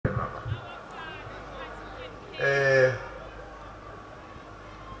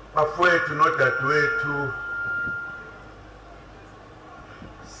bafowethu nodadewethu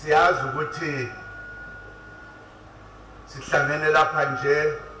siyazi ukuthi sihlangene lapha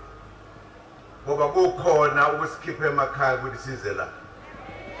nje ngoba kukhona ukusikhipha emakhaya ukuthi size la.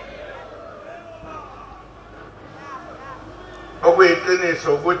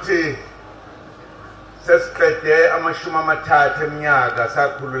 Okuyiqiniso ukuthi sesiqede 30 eminyaka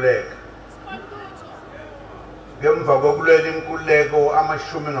sakhululeka. Ngemva kokulwela inkululeko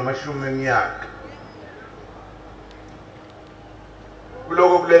 10 eminyaka.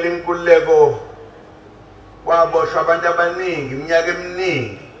 Kuloko kulwela inkululeko kwaboshwa abantu abaningi iminyaka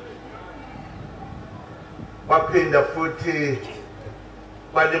eminingi. Waphinda futhi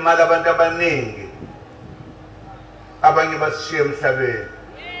kwalimala abantu abaningi. Abanye basishiya emhlabeni.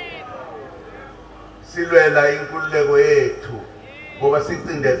 Silwela inkululeko yethu ngoba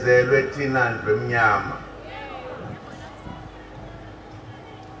sicindezelwe thina ndlu emnyama.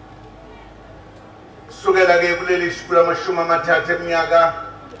 Sukela ke kuleli shikula 30 eminyaka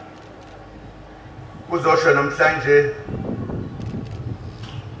kuzosho namhlanje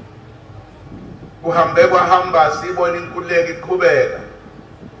kuhambe kwahamba sibona inkululeko iqhubeka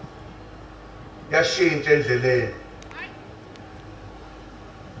yashintsha endleleni.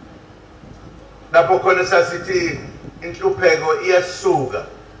 Lapho khona sasithi inhlupheko iyasuka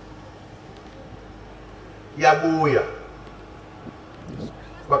yabuya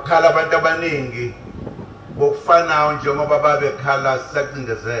bakhala abantu abaningi ngokufanayo njengoba babekhala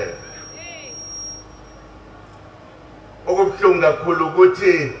sisacindezela. Okubuhlungu kakhulu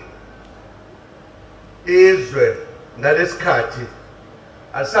ukuthi izwe ngalesikhathi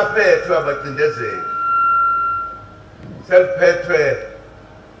alisaphethwe abacindezeli, seliphethwe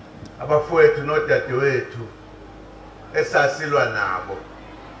abafowethu nodadewethu esasilwa nabo.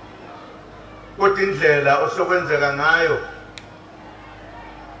 Kodwa indlela osokwenzeka ngayo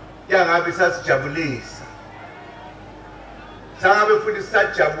yangabe sasijabulisa, sangabe futhi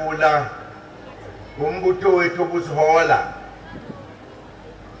sajabula ngombutho wethu obusihola,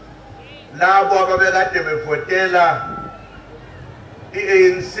 labo ababekade bevotela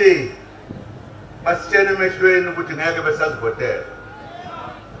i-ANC basitshela emehlweni ukuthi ngeke besazivotela.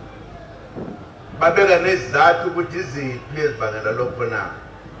 Babeka nezizathu ukuthi iziphi ezibangela lokho na.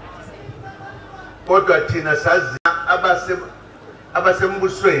 Kodwa thina sazi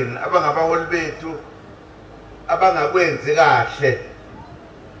abasembusweni abangabaholi bethu abangakwenzi kahle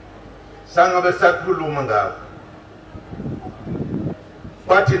sangabe sakhuluma ngabo.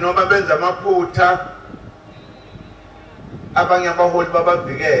 Kwathi noma benza amaphutha abanye abaholi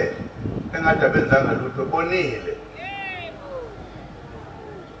babavikele engathi abenzanga lutho bonile.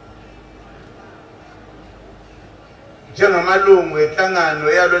 Njengamalungu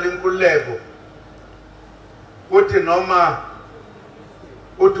enhlangano yalwela inkululeko uthi noma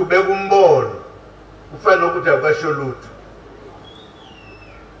uthi ubeka umbono ufana ukuthi akasho lutho.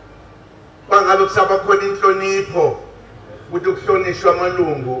 Kwangabe kusaba khona inhlonipho ukuthi ukuhlonishwa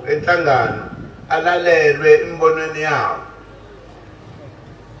amalungu enhlangano alalelwe imbonweni yawo.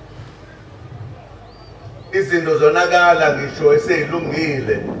 Izinto zonakala ngisho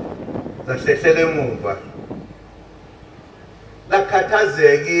eseyilungile zahlehlela emuva.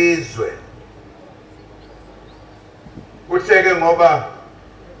 Lakhathazeka izwe kuhleke ngoba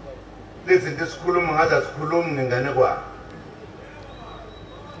lezinto esikhuluma ngathi asikhulumi ngengane kwabo.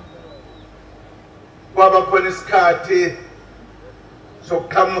 Kwaba khona isikhathi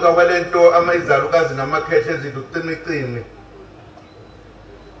sokuqhamuka kwalento amayizalukazi namakhehle ezinto ucimicimi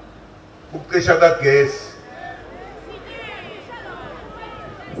ukucisha kagesi.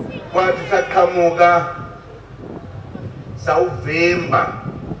 Kwathi saqhamuka sawuvimba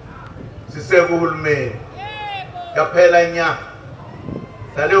siseke uhulumeni yaphela nya.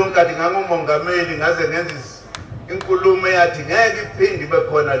 Ngaleyo nkathi ngangumongameli ngaze ngenza inkulumo eyathi ngeke iphinde ibe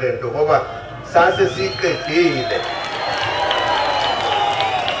khona lento ngoba sase siqedile.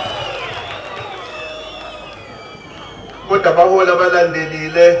 Kodwa abaholi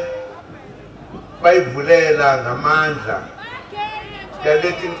abalandelile bayivulela ngamandla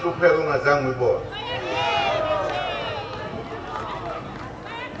yalethi inhlupheko ongazange uyibone.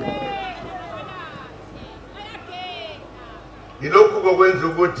 Yilokhu kokwenza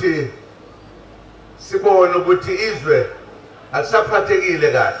ukuthi sibone ukuthi izwe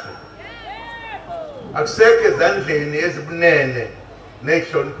alisaphathekile kahle. Akusekho ezandleni ezibunene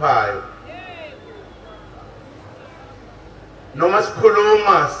nezihloniphayo. Noma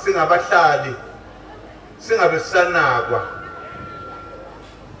sikhuluma singabahlali singabe sisanakwa.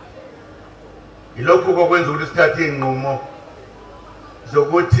 Yilokhu kokwenza ukuthi sithathe inqumo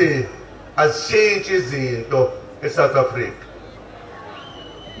zokuthi asishintshi izinto eSouth Africa.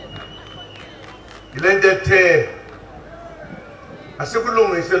 Ilento ethe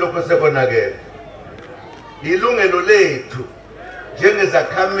asikulungise lokho sekonakele. Ilungelo lethu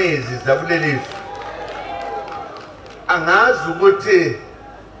njengezakhamizi zakulelizwe. Angazi ukuthi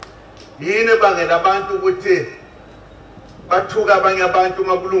yini bangela abantu ukuthi bathuka abanye abantu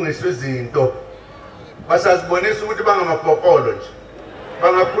uma kulungiswa izinto. Basazibonisa ukuthi bangamabhokolo nje.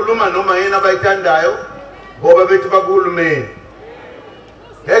 Bangakhuluma noma yini abayithandayo ngoba bethi bakuhulumeni.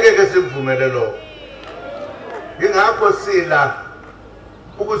 Ngeke ke sikuvumele lokho. Ingakho sila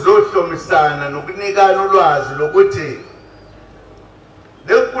ukuzohlomisana nokunikana ulwazi lokuthi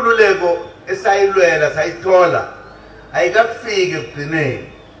lenkululeko esayilwela sayithola ayikafiki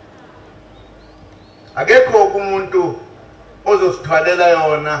ekugcineni. Akekho umuntu ozosithwalela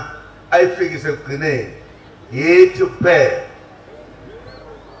yona ayifikise ekugcineni. Yithi kuphela.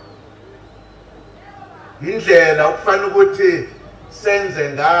 Indlela okufanele ukuthi senze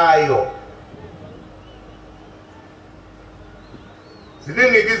ngayo.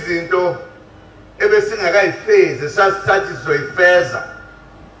 Ziningi izinto ebesingakayifezi sathi sizoyifeza.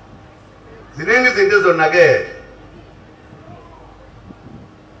 Ziningi izinto ezonakele.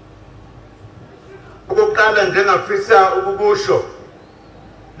 Okokuqala njengafisa ukukusho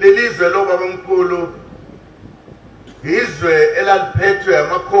lelizwe lobabamkhulu izwe elaliphethwe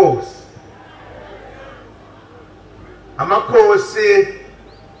amakhosi. Amakhosi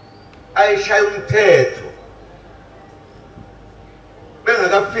ayishaya umthetho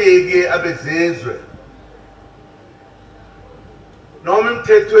bengakafiki abezizwe. Noma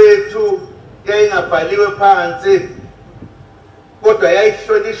imithetho yethu yayingabhaliwe phansi kodwa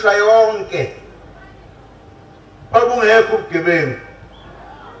yayihlonishwa yonke. Babungekho ubugebengu,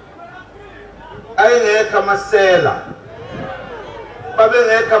 ayengekho amasela,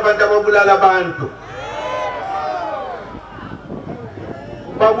 babengekho abantu ababulala abantu.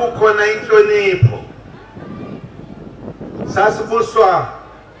 Babukhona inhlonipho. Sasibuswa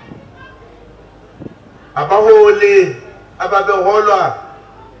abaholi ababeholwa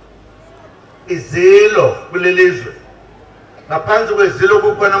izilo kulelizwe. Ngaphansi kwezilo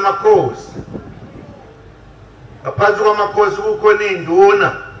kukhona amakhosi. Ngaphansi kwamakhosi kukhona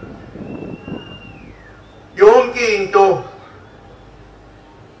induna. Yonke into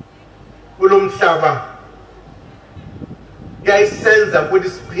kulomhlaba yayisenza ukuthi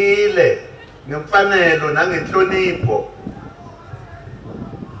siphile ngemfanelo nangenhlonipho.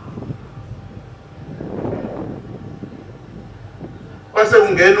 Base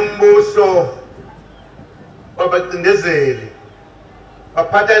kungena umbuso wabacindezeli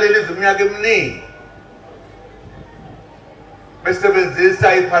baphatha lelizwe iminyaka eminingi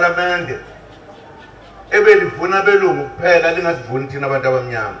besebenzisa iparlamente ebelivuna belungu kuphela lingasivuni thina abantu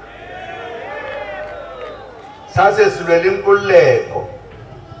abamnyama. Sase silwela inkululeko.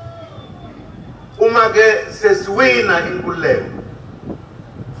 Uma ke sesiwina inkululeko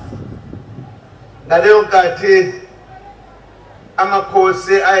ngaleyo nkathi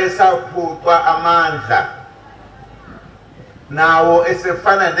amakhosi ayesaphucwa amandla nawo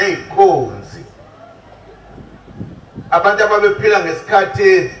esefana nezikhonzi. Abantu ababephila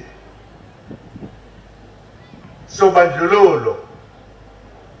ngesikhathi sobandlululo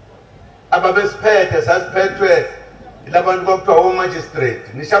ababesiphethe sasiphethwe ilabantu kwakuthiwa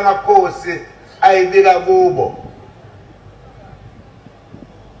o-magistrate. Nisho amakhosi ayibika kubo.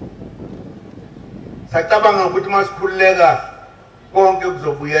 Sacabanga ukuthi masikhululeka konke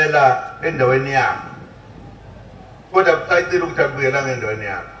kuzobuyela endaweni yakho. Kodwa kucacile ukuthi akubuyela endaweni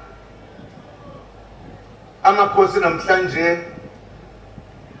yakho. Amakhosi namhlanje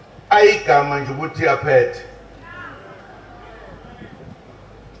ayigama nje ukuthi aphethe.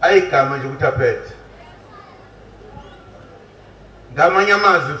 Ayigama nje ukuthi aphethe. Ngamanye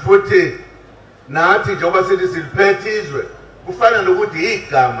amazwi futhi nathi njengoba sithi siliphethe izwe kufana nokuthi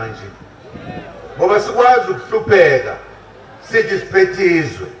igama nje. Ngoba sikwazi ukuhlupheka sithi siphethe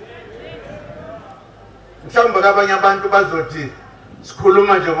izwe. Mhlawumbe abanye abantu bazothi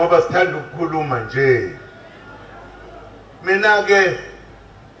sikhuluma nje ngoba sithanda ukukhuluma nje. Mina ke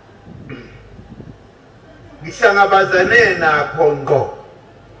ngihlangabezane nakho ngqo.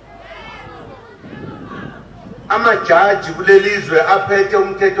 Amajaji kulelizwe aphethe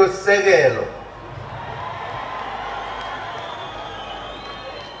umthetho sisekelo.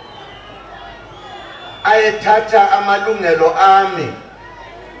 Ayethatha amalungelo ami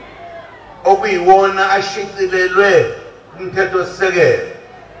okuyiwona ashicilelwe umthetho sisekelo.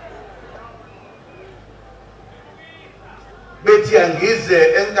 Bethi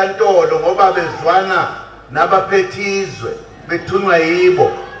angize enkantolo ngoba bezwana nabaphethe izwe bethunywa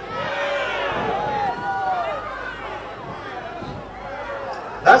yibo.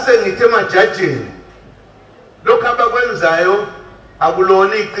 mase ngithe emajajini lokho abakwenzayo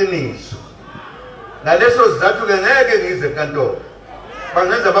akulona iqiniso ngaleso sizathu ke ngeke ngize enkantolo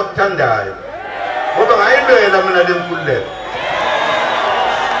bangenza abakuthandayo ngoba ngayilwela mina le nkululeko.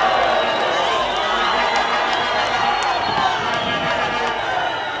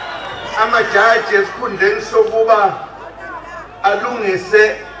 Amajaji esikhundleni sokuba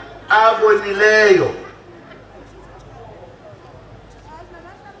alungise abonileyo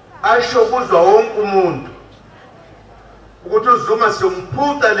asho kuzwa wonke umuntu ukuthi uZuma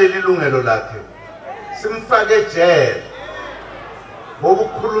siyomphuca leli lungelo lakhe simfake ejele ngoba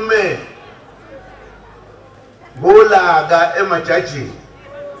ukhulume ngolaka emajajini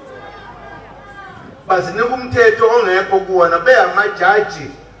bazinika umthetho ongekho kuwona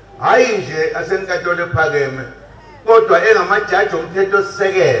beyamajaji hayi nje asenkantolo ephakeme kodwa engamajaji omthetho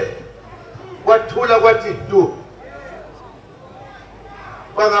osisekelo kwathula kwathi du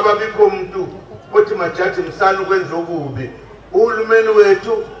bangaba bikho umuntu othi majaji msana ukwenza okubi uhulumeni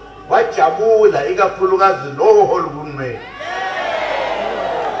wethu wajabula ikakhulukazi lowo hulumeni.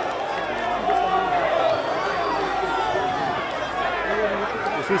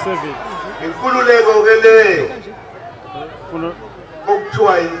 Inkululeko ke leyo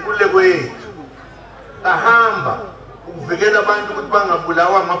okuthiwa inkululeko yethu ahamba ukuvikela abantu ukuthi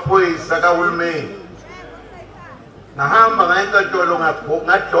bangabulawa amaphoyisa kahulumeni. Nahamba ngayenkantolo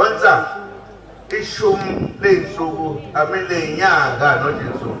ngadonsa ishumi ley'nsuku amele inyanga not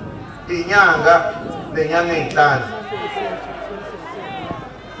insuku inyanga nenyanga ey'nhlanu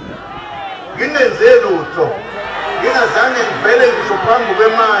ngingenze lutho ngingazange ngivele ngisho phambi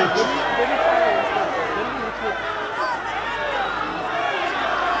kwemantshi.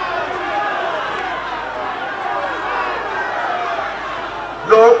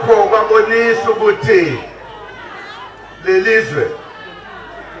 Lokho kwabonisa ukuthi lelizwe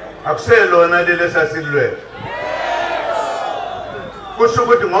akuselona leli esasilwela. Kusho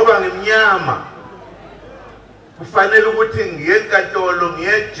ukuthi ngoba ngimnyama kufanele ukuthi ngiye enkantolo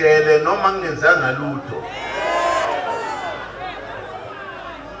ngiye ejele noma ngingenzanga lutho.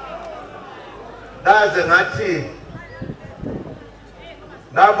 Ngaze ngathi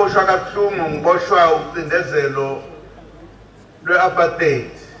ngaboshwa kabuhlungu ngiboshwa ucindezelo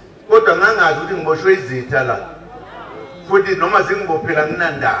lwe-apartheid kodwa ngangazi ukuthi ngiboshwe izitha la futhi noma zingibophela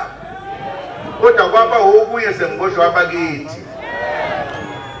nginandaba kodwa kwaba okunye sengiboshwa abakithi.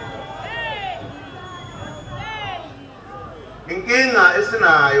 Inkinga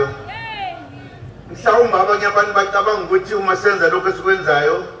esinayo mhlawumbe abanye abantu bacabanga ukuthi uma senza lokho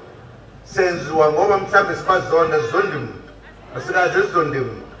esikwenzayo senziwa ngoba mhlawumbe sibazonda sizonda umuntu asikaze sizonde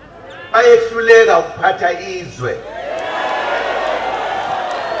umuntu bayehluleka ukuphatha izwe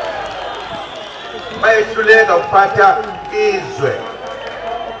bayehluleka ukuphatha izwe.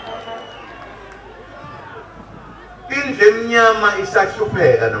 Indle emnyama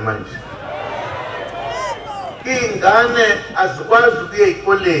isahlupheka namanje. Iy'ngane azikwazi ukuya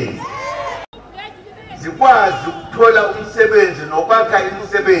ey'koleni zikwazi ukuthola umsebenzi nokwakha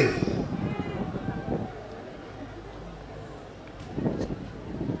imisebenzi.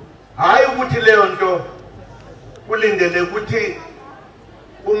 Hayi ukuthi leyo nto kulindele ukuthi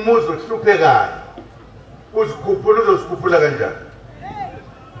umuzi ohluphekayo uzikhuphula uzozikhuphula kanjani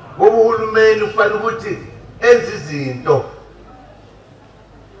ngoba uhulumeni ufanele ukuthi enze izinto.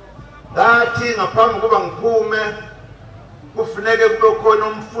 Ngathi ngaphambi kuba ngiphume kufuneke kube khona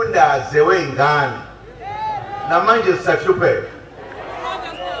umfundaze wey'ngane namanje zisahlupheka.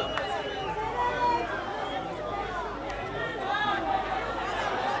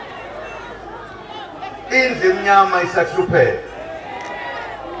 Indlu emnyama isahlupheka.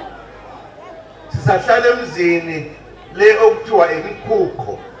 Sisahlala emzini le okuthiwa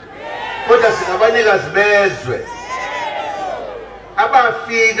imikhukho kodwa singabanikazi bezwe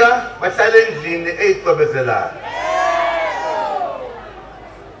abafika bahlala endlini eyicwebezelayo.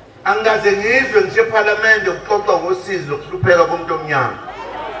 Angikaze ngizwe ngisho ePhalamende ukuxoxa ngosizo lokuhlupheka komuntu omnyama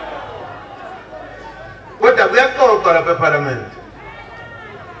kodwa kuyaxoxwa lapha ePhalamende.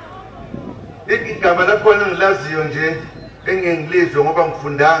 Igama lakhona ngilaziyo nje engingilizwe ngoba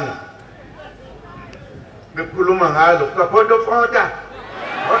ngifundanga bekhuluma ngalo kaphoto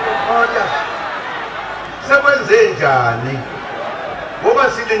sekwenze njani ngoba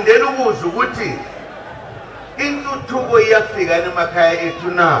silindele ukuzwa ukuthi intuthuko iyafika emakhaya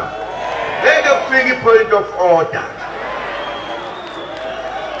ethu na ngeke kufike i-point of order.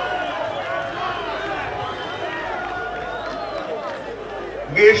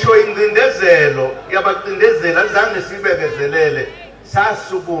 Ngisho incindezelo yabacindezela azange sibekezelele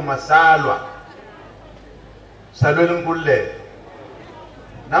sasukuma salwela inkululeko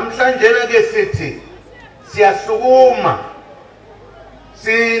namhlanje ke sithi siyasukuma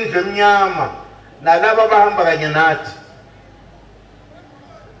sindwe emnyama nalabo abahamba kanye nathi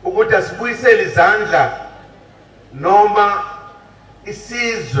ukuthi asibuyisele izandla noma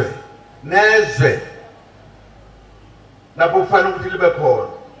isizwe nezwe lapho kufanele ukuthi libe khona.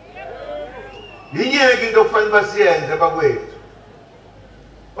 Yinyeke into okufanele basiyenze bakwethu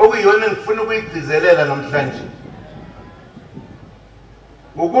okuyiyona ngifuna ukuyigcizelela namhlanje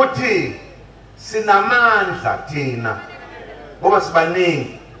ukuthi sinamandla thina ngoba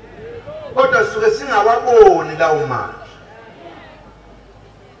sibaningi kodwa suke singawaboni lawo mandla.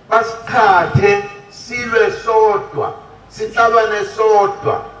 Basithathe silwe sodwa sihlabane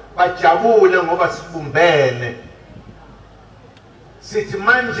sodwa bajabule ngoba sibumbene. Sithi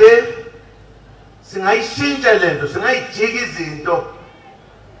manje singayishintsha lento, singayijika izinto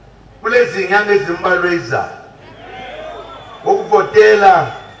kulezi nyanga ezimbalwa ezizayo ukuvotela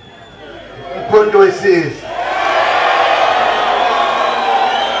umkhonto wesizwe.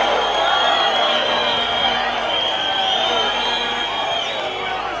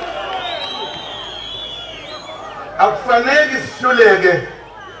 Akufanele sihluleke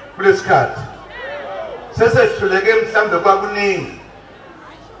kulesikhathi. Sesehluleke mhlambe kwakuningi.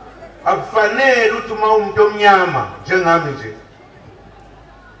 Akufanele ukuthi uma umuntu omnyama njengami nje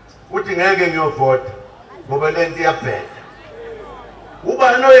uthi ngeke ngiyovota ngoba lento iyabheda.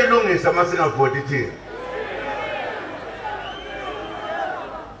 Ubani oyilungisa masingavoti thina?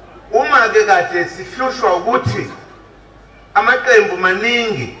 Uma ke kade sihlushwa ukuthi amaqembu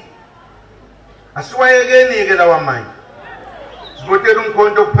maningi asiwayekeni ke lawa manje sivotela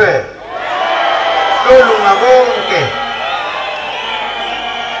umkhonto kuphela solunga konke.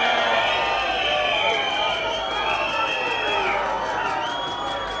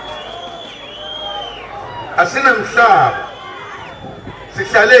 Asinamhlaba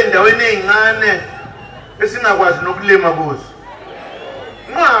sihlale endaweni ezincane esingakwazi nokulima kuzo.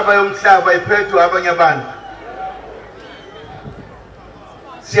 Inqaba yomhlaba iphethwe abanye abantu.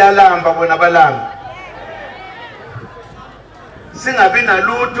 Siyalamba bona balanga. Singabi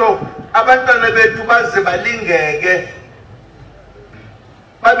nalutho abantwana bethu baze balingeke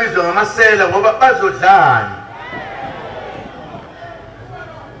babizwe ngamasela ngoba bazodlana.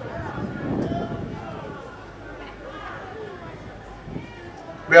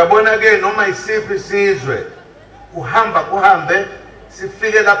 Uyabona ke noma isiphi isizwe kuhambe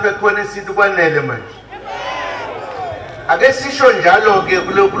sifike lapha ekhona isithi kwanele manje. Ake sisho njalo ke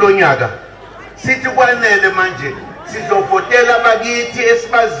kulonyaka sithi kwanele manje sizovotela abakithi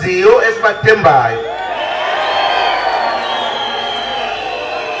esibaziyo esibathembayo.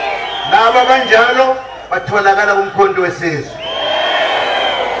 Laba kanjalo batholakala kumkhonto wesizwe.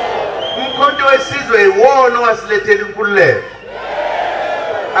 Umkhonto wesizwe iwona owasilethela inkululeko.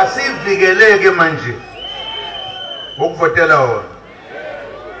 Asivikeleke manje ngokuvotela wona.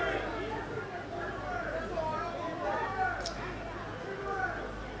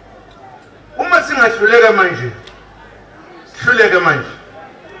 Uma singahluleka manje sihluleke manje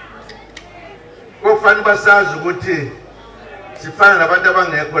kufanele basazi ukuthi sifana nabantu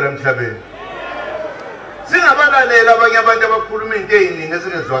abangekho la emhlabeni. Singabalalela abanye abantu abakhuluma into eziningi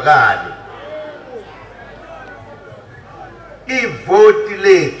ezingezwakali. Ivoti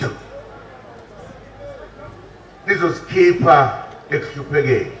lethu lizosikhipha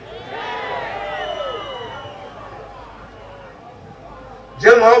ekuhluphekeni.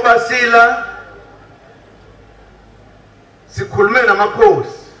 Njengoba sila sikhulume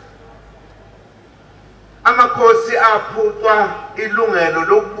namakhosi. Amakhosi aphucwa ilungelo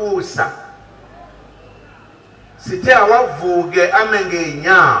lokubusa. Sithe awavuke ame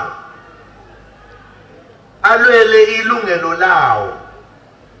ngeenyawo. Alwele ilungelo lawo.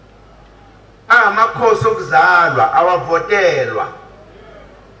 Amakhosi okuzalwa awavotelwa.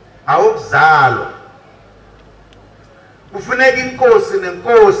 Awokuzalwa. Kufuneka inkosi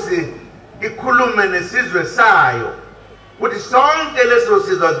nenkosi ikhulume nesizwe sayo ukuthi sonke leso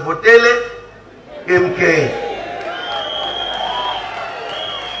sizwe asivotele MK.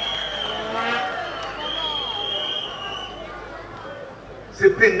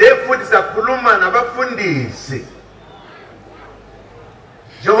 Siphinde futhi sakhuluma nabafundisi.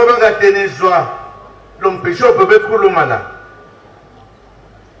 Njengoba kade nizwa lo mbhishobhi bekhuluma la.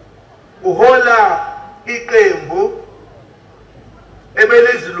 Uhola iqembu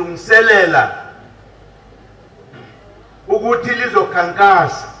ebelizilungiselela ukuthi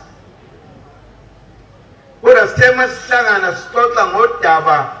lizokhankasa. Kodwa sithema sihlangana sixoxa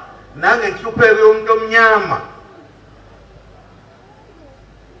ngodaba nangenhlupheko yomuntu omnyama.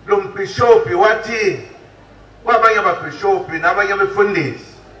 Lo mbhishobhi wathi kwabanye ababhishobhi nabanye abefundisi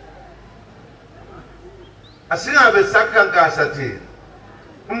asingabe sakhankasa thina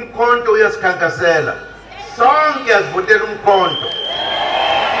umkhonto uyasikhankasela sonke asivotela umkhonto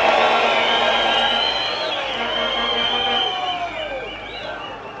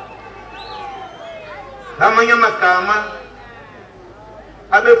ngamanye amagama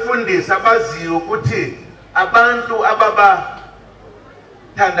abefundisa abaziyo ukuthi abantu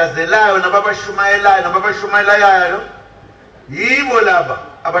ababathandazelayo nababashumayelayo nababashumayelayo yibo laba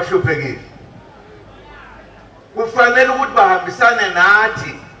abahluphekile kufanele ukuthi bahambisane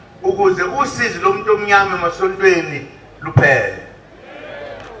nathi ukuze usizi lomuntu omnyama emasontweni luphele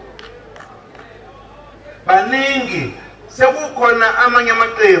baningi sekukhona amanye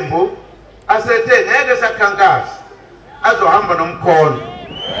amaqembu asethe ngeke sakhankasa azohamba nomkhonto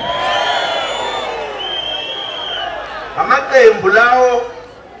amaqembu lawo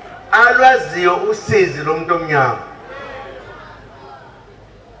alwaziyo usizi lomuntu omnyama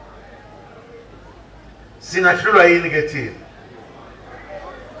singahlulwa yini ke thina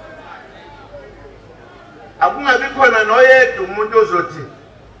akungabi khona noyedwa umuntu ozothi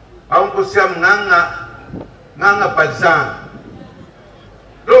awunkosi yami ngangabhalisanga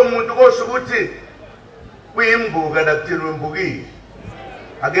lo muntu kosho ukuthi kuyimbuka lakuthina wembukile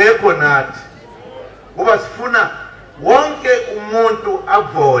akekho nathi ngoba sifuna wonke umuntu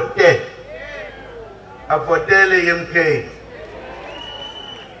avotele MK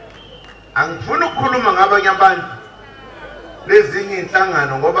angifuna ukukhuluma ngabanye abantu lezinye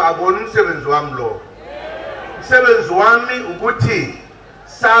inhlangano ngoba akona umsebenzi wami lo umsebenzi wami ukuthi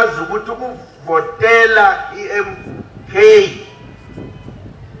sazi ukuthi ukuvotela iMK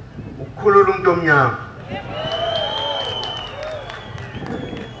ukukhulula umuntu omnyama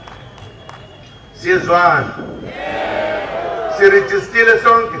siyezwana sirejistile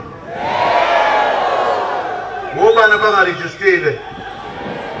sonke ngobani abangarejistile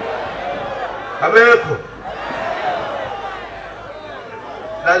abekho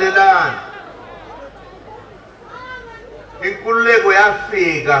lalelani inkululeko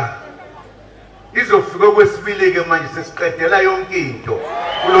yafika izofika okwesibili ke manje sesiqedela yonke into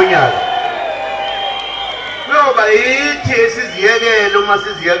kulonyaka loba yithi esiziyekele uma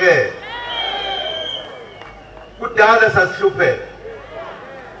siziyekele kudala sasihlupheka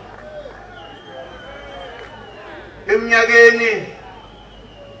eminyakeni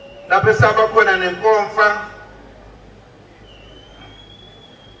lapho esaba khona nenkomfa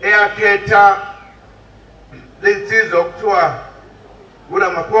eyakhetha lensizwa okuthiwa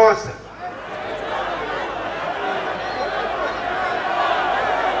ulamaphosa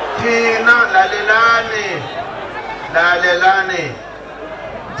thina lalelane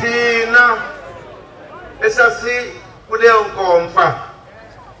thina esasi kuleyo nkomfa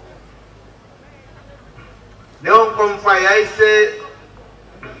leyo nkomfa yayise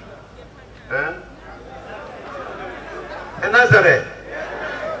eNazareth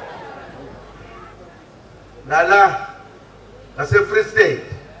lala nase-Free State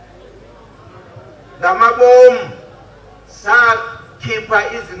ngamabomu sakhipha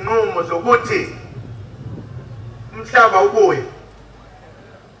izinqumo zokuthi umhlaba ubuye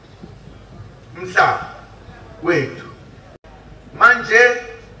umhlaba wethu manje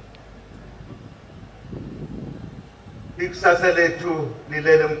ikusasa lethu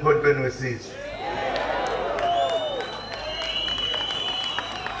lilele emkhontweni wesizwe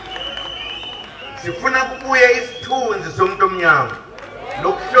sifuna kubuye isithunzi somuntu omnyama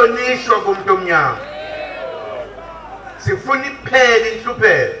nokuhlonishwa komuntu omnyama sifuna iphele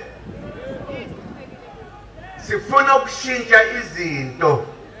inhlupheko sifuna ukushintsha izinto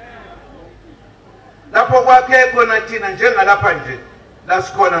lapho kwakhe khona thina njengalapha nje la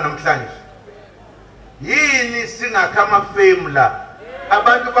sikhona namhlanje yini singakha amafemu la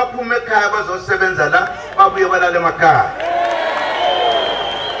abantu baphuma ekhaya bazosebenza la babuye balale emakhaya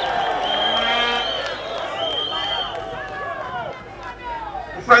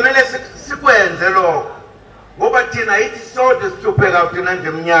kufanele sikwenze lokho ngoba thina yithi sodwa sihlupheka thina nje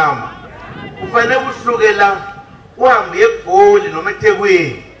emnyama kufanele kusukela uhambe eGoli noma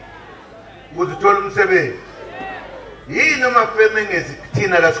eThekwini ukuze uthole umsebenzi yini amafemu engezi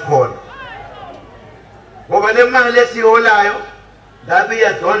thina la sikhona ngoba le mali esiholayo ngabe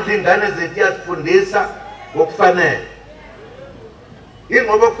iyadondla ingane zethu iyasifundisa ngokufanele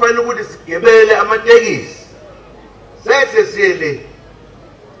ingoba kufanele ukuthi sigebele amatekisi sethe siyele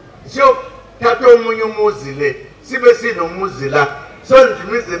siyothatha omunye umuzi le sibe sinomuzi la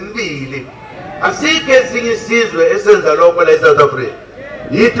sonjimize emibili asikho esinye isizwe esenza lokho la eSouth Africa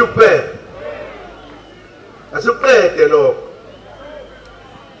yithi kuphela asiqede lokho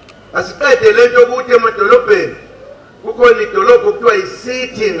asiqede lento ukuthi emadolobheni kukhona idolobho kuthiwa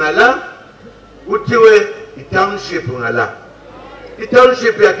yicity ngala kuthiwe i-township ngala.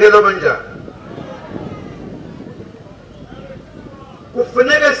 I-township yakhelwa kanjani?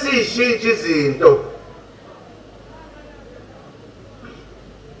 Kufanele siyishintshe izinto.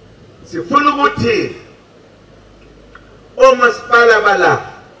 Sifuna ukuthi omasipala bala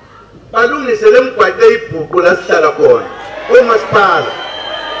balungise lemgwaqo eyibhuqu la sihlala khona. Omasipala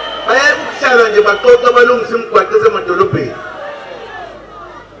bayakuhlala nje baqoqa balungise imigwaqo esemadolobheni.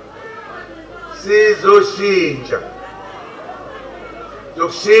 Sizoshintsha.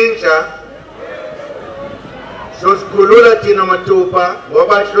 Zokushintsha sosikhulula thina mathupha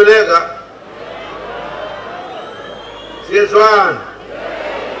ngoba ahluleka. Siyezwana.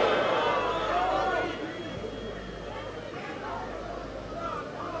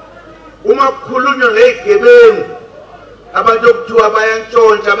 Uma kukhulunywa ngezigebengu abantu okuthiwa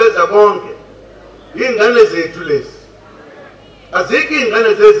bayantshontsha beza bonke, ingane zethu lezi. Azikho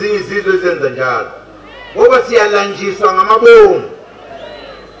ingane zezinye izizwe ezenza njalo ngoba siyalanjiswa ngamabomu.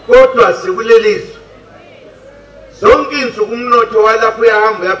 Kodwa sikuleliswa zonke insuku umnotho walapho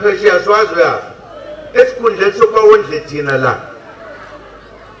uyahamba uyaphesheya siwazi uyazi esikhundleni sokwawondle thina la.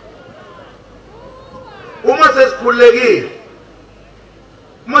 Uma sesikhululekile,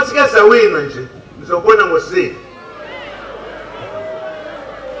 uma sike sawina nje nizobona ngosini.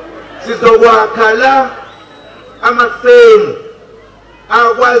 Sizokwakha la amafemu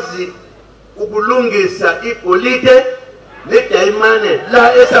akwazi ukulungisa igolide nedayimane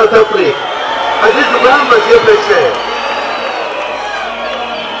la eSouth Africa. Azizukuhamba siyephesheya.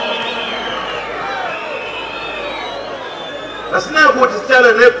 Asinako ukuthi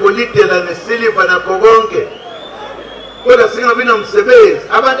sihlala negolide la nesiliva nakho konke kodwa singabi nomsebenzi.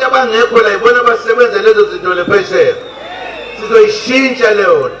 Abantu abangekho la ibona basebenza lezo zinto lephesheya. Sizoyishintsha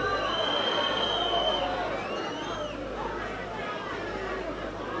leyo nto.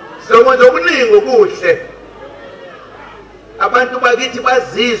 Sizokwenza okuningi okuhle. Abantu bakithi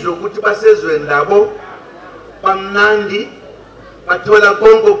bazizwe ukuthi basezweni labo bamnandi bathola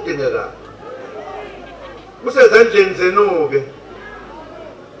konke okudingekayo. Kusezandleni zenu ke.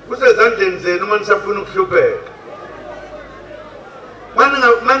 Kusezandleni zenu uma nisafuna ukuhlupheka.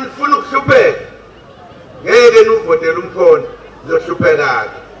 Manifuna ukuhlupheka ngeke nivotele umkhonto nizohlupheka.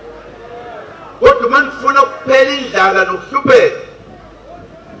 Kodwa manifuna ukuphela indlala nokuhlupheka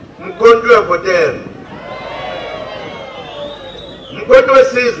umkhonto uyavotela. Umkhonto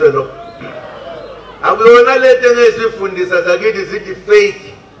wesizwe lo akuyona lento engezifundisa zakithi zithi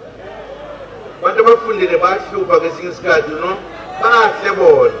fake. Abantu abafundile bahlupha ngesinye isikhathi no bahle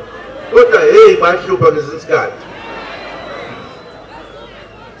bona kodwa hey bahlupha ngesinye isikhathi.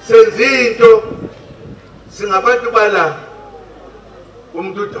 Senzinto singabantu bala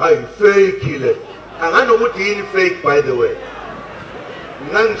umuntu uthi hayi fake le. Anganokuthi yini fake by the way.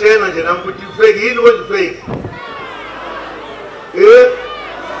 Ngangitshena nje nami ukuthi fake yini what fake.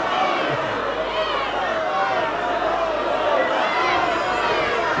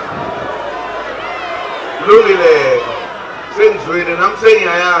 Lungile sengizwile nami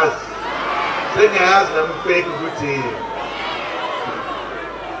sengiyayazi nami fake ukuthi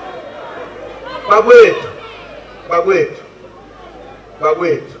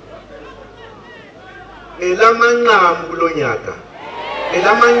bakwethu elamanqamu kulonyaka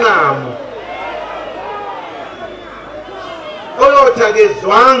elamanqamu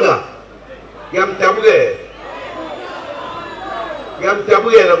oyothakezwanga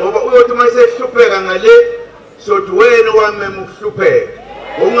ngiyamdabukela ngoba uyothi mayesehlupheka ngale sothi wena wamema ukuhlupheka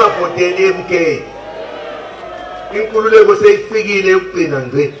ungavoteli MK. Inkululeko seyifikile ukugcina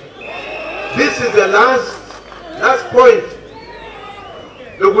ngci. This is the last point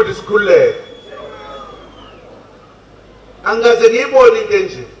lokuthi sikhululeke. Angaze ngiyibone into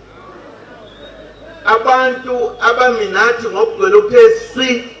nje. Abantu abaminathi ngokugcwele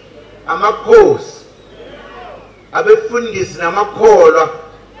upheswi amakhosi abefundisi namakholwa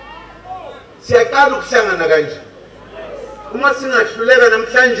siyaqala ukuhlangana kanje. Uma singahluleka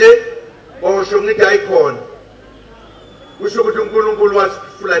namhlanje osho ngithi ayikhona usho ukuthi uNkulunkulu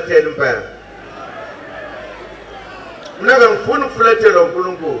wasifulathela impela. Mina ngifuna ukufulathela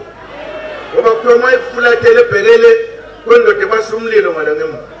uNkulunkulu ngoba kuthiwa uma ifulathele ebhekele kwendoda basumlilo ngala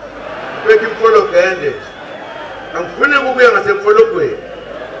ngemva bethi imfologende angifune ukubuya ngasemfologweni.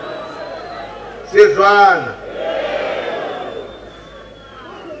 Siyezwana.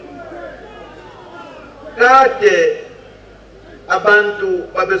 Kade abantu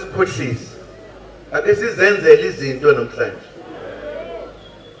babesikhohlisa ake sizenzele izinto namhlanje.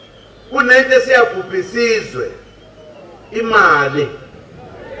 Kunento esiyabhubhisizwe imali.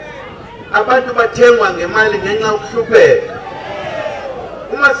 Abantu bathengwa ngemali ngenxa yokuhlupheka.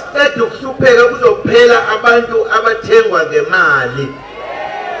 uma siqeda ukuhlupheka kuzophela abantu abathengwa ngemali.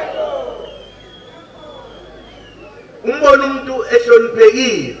 Umbona umuntu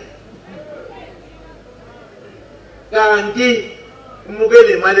ehloniphekile kanti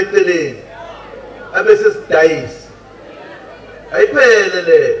umukele imali eceleni abese sidayisa ayiphele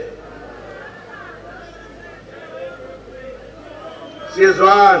le.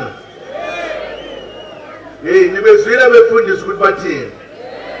 Siyezwana nibezwile befundisa ukuthi bathini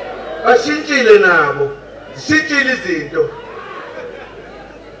bashintshile nabo zishintshile izinto.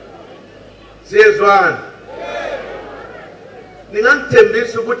 Siyezwana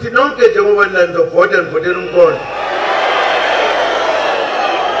ningangithembisa ukuthi nonke njengoba nizovota nivotela umkhonto.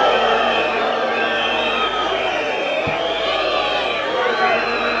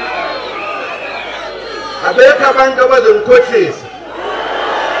 Abekho abantu abazongikhohlisa.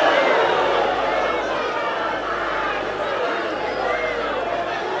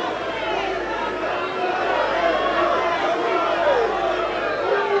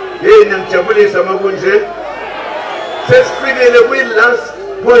 Ngijabulisa makunje sesifikile kwi-last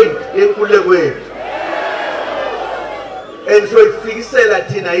point yenkululeko yethu and soyifikisela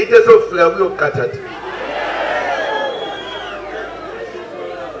thina yitho esofika kuyoqathatha.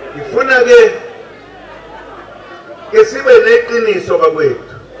 Ngifuna ke sibe neqiniso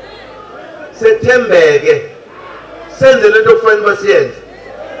bakwethu, sethembeke, senze lento okufanele basiyenze.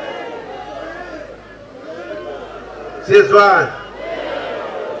 Siyezwana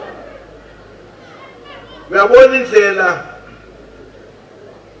uyabona indlela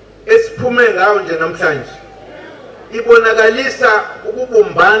esiphume ngayo nje namhlanje ibonakalisa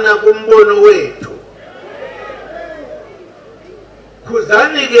ukubumbana kombono wethu.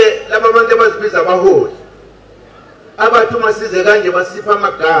 Khuzani ke laba abantu abazibiza abaholi abathi uma size kanje basipha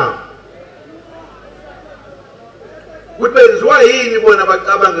amagama ukuthi benziwa yini bona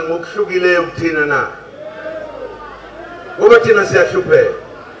bacabange ngokuhlukileyo kuthina na, ngoba thina siyahlupheka.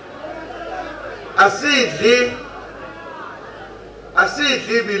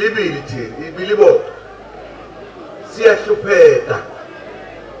 Asidli ibilibili thina, ibilibo siyahlupheka.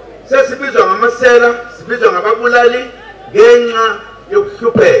 Sesibizwa ngamasela, sibizwa ngababulali ngenxa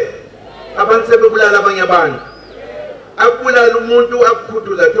yokuhlupheka. Abantu sebebulala abanye abantu. Akubulala umuntu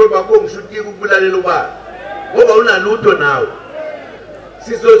akukhuthuza thoba kongishutika ukubulalela ubani ngoba unalutho nawe.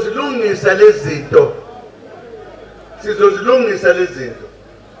 Sizozilungisa lezinto.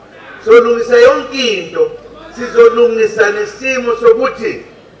 Solungisa yonke into. Sizolungisa nesimo sokuthi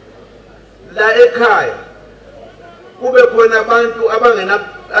la ekhaya kube khona abantu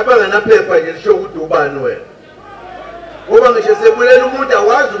abangenaphepha nje lisho ukuthi ubani wena. Ngoba ngisho sebulela umuntu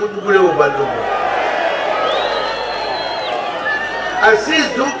awazi ukuthi ubulewe ubani lo muntu.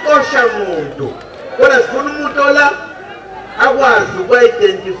 Asizuqosha umuntu kodwa sifuna umuntu ola akwazi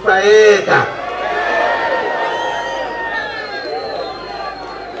ukuyidentifieka.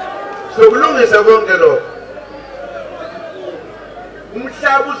 Sokulungisa konke lokho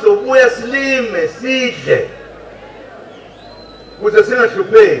umhlaba uzobuya silime sidle ukuze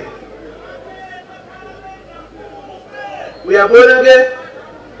singahlupheki. Uyabona ke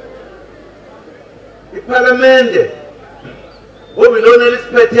iPhalamende ngoba ilona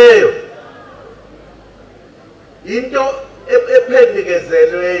lisiphetheyo into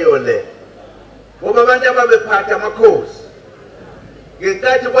ephendikezelweyo le, ngoba abantu ababephatha amakhosi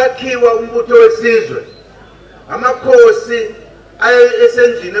ngenkathi kwakhiwa umbutho wesizwe, amakhosi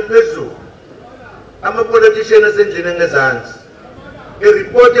esendlini ephezulu, amapolitician esendlini engezansi,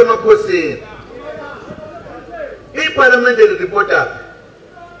 ireport emakhosini. iPhalamende lireport aphi?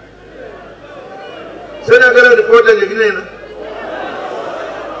 Senakela report nje kinena.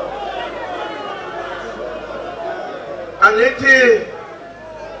 Angithi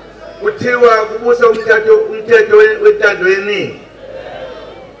kuthiwa kubusa umthetho wentando yeningi.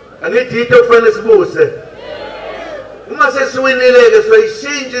 Angithi into kufanele sibuse. Uma sesiwinileke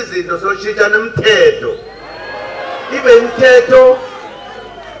soyishintsha izinto, soshintsha nemithetho. Ibe imithetho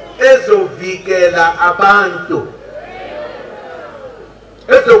ezovikela abantu.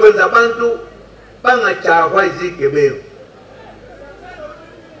 Ezokwenza abantu bangajahwa izigebengu.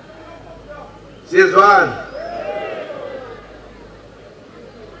 Siyezwana.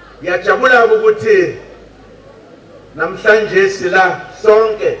 Ngiyajabula ukuthi namhlanje sila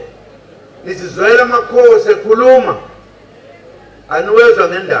sonke nisizwela amakhosi ekhuluma, aniwezwa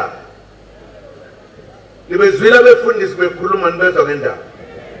ngendaba. Nibezwile abefundisi bekhuluma, nibezwa ngendaba.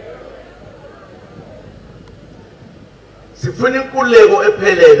 Sifuna inkululeko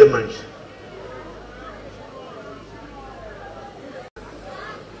ephelele manje.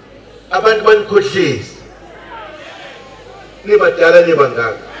 Abantu banikhohlisa. nibadala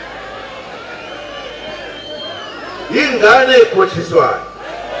nibangaka. Ingane ekhotshiswayo,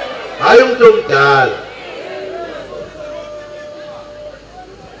 hayi umuntu omdala.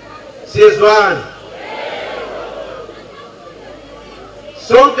 Siyezwana.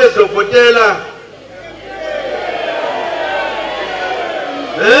 Sonke sovotela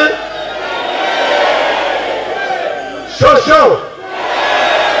Shosho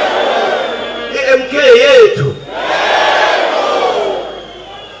MK yethu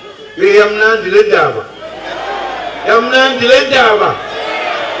yamnandi le ndaba. Yamnandi le ndaba.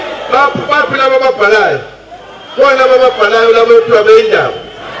 Baphi laba babhalayo? Bona babhalayo laba bethu beyindaba.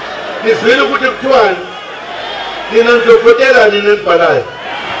 Nizwile ukuthi kuthiwani? Nina nizovotela nini nibhalayo?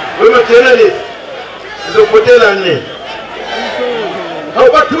 Wema-journalist nizovotela nini?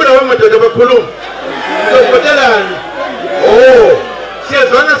 Awubathula wemadoda bakhuluma. Nizovotelani? Oh,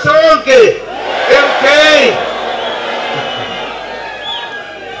 siyezwana sonke. MK.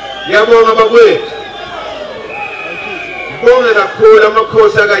 Ngiyabonga bakwethu. Ngibonge kakhulu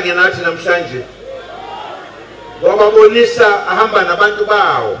amakhosi akanye nathi namhlanje. Ngoba bonisa ahamba nabantu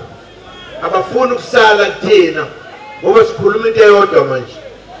bawo. Abafuni ukusala kuthina ngoba sikhuluma into eyodwa manje.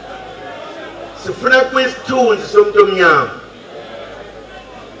 Sifuna kwisithunzi somuntu omnyama.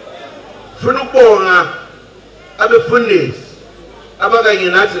 Sifuna ukubonga abefundisi abakanye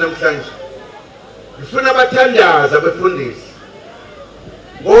nathi namhlanje. Sifuna abathandaza abefundisi.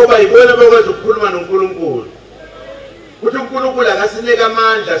 Ngoba ibona bakwazi ukukhuluma noNkulunkulu. Kuthi uNkulunkulu akasinika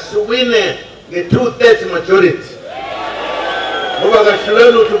amandla siwine nge-2/3 majority. Ngoba kahlula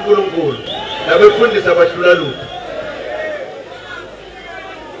lutho uNkulunkulu, nabefundisi abahlula lutho.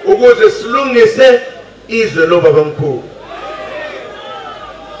 Ukuze silungise izwe lobaba mkhulu.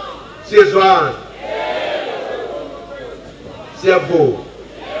 Siyezwana. Siyavuma.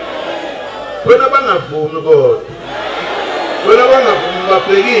 Bona bangavumi kodwa. Bona bangavumi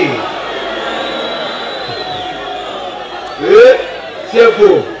babhekile.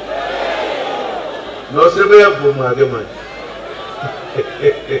 Siyavuma. Nosebeyavuma ke manje.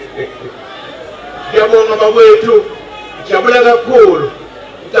 Ngiyabonga bakwethu, ngijabula kakhulu.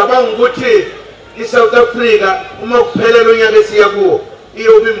 Ngicabanga ukuthi iSouth Africa uma kuphelela unyaka esiya kuwo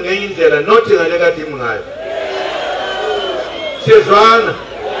iyobe ngenye indlela nothi ngale kade imngayo. Siyezwana.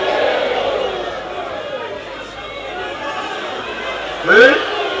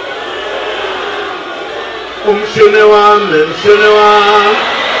 Umshene wami, mshene wami,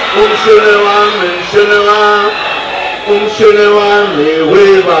 umshene wami, mshene wami, umshene wami, we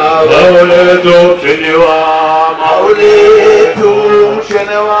baba. Aulethu mshene wami, aulethu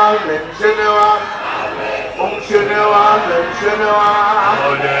umshene wami, mshene wami, umshene wami, mshene wami,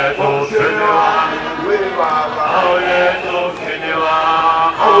 aulethu mshene wami, we baba. Aulethu mshene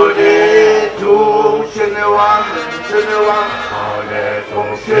wami, aulethu mshene wami, mshene wami.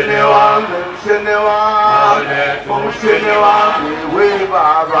 Umshene wami, mshene wami, umshene wami, we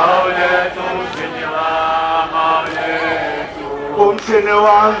baba. Umshene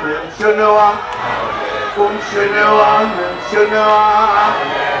wami, mshene wami, umshene wami, mshene wami,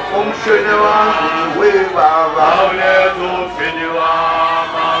 umshene wami, we baba.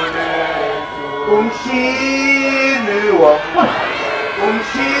 Umshini wami,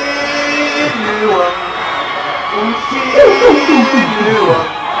 umshini wami. Umshini wami,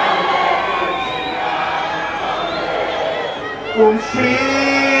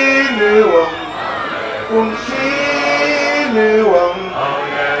 umshini wami,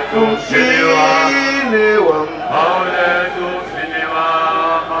 umshini wami, umshini wami, umshini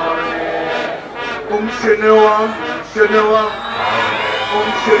wami, umshini wami,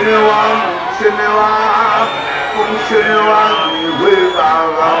 umshini wami, umshini wami, umshini wami, we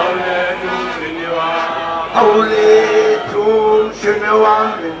baba. Aulethu mshene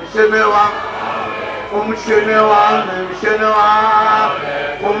wami, mshene wami, umshene wami, mshene wami,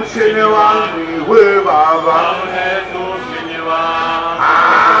 umshene wami, we baba.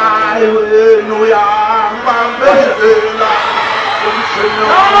 Hayi wena uyangibambezela, umshene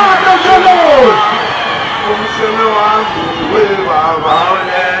wami, umshene wami, we baba.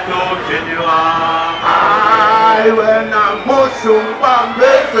 Hayi wena musu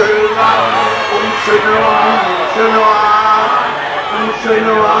ungibambezela, umshene wami, umshene wami,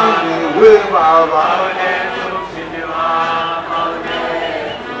 umshene wami, we baba.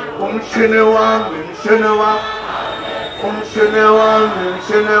 Umshene wami, umshene wami, umshene wami,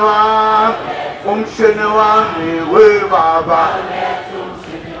 umshene wami, umshene wami, we baba.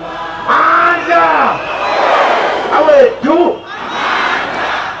 Manja, awethu,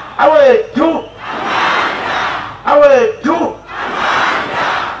 awethu, awethu.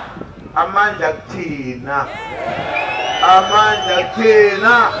 Amandla kuthina. amandla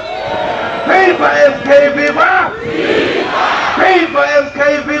thina. Viva MK, viva! Viva MK,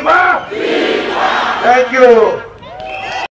 viva! Thank you.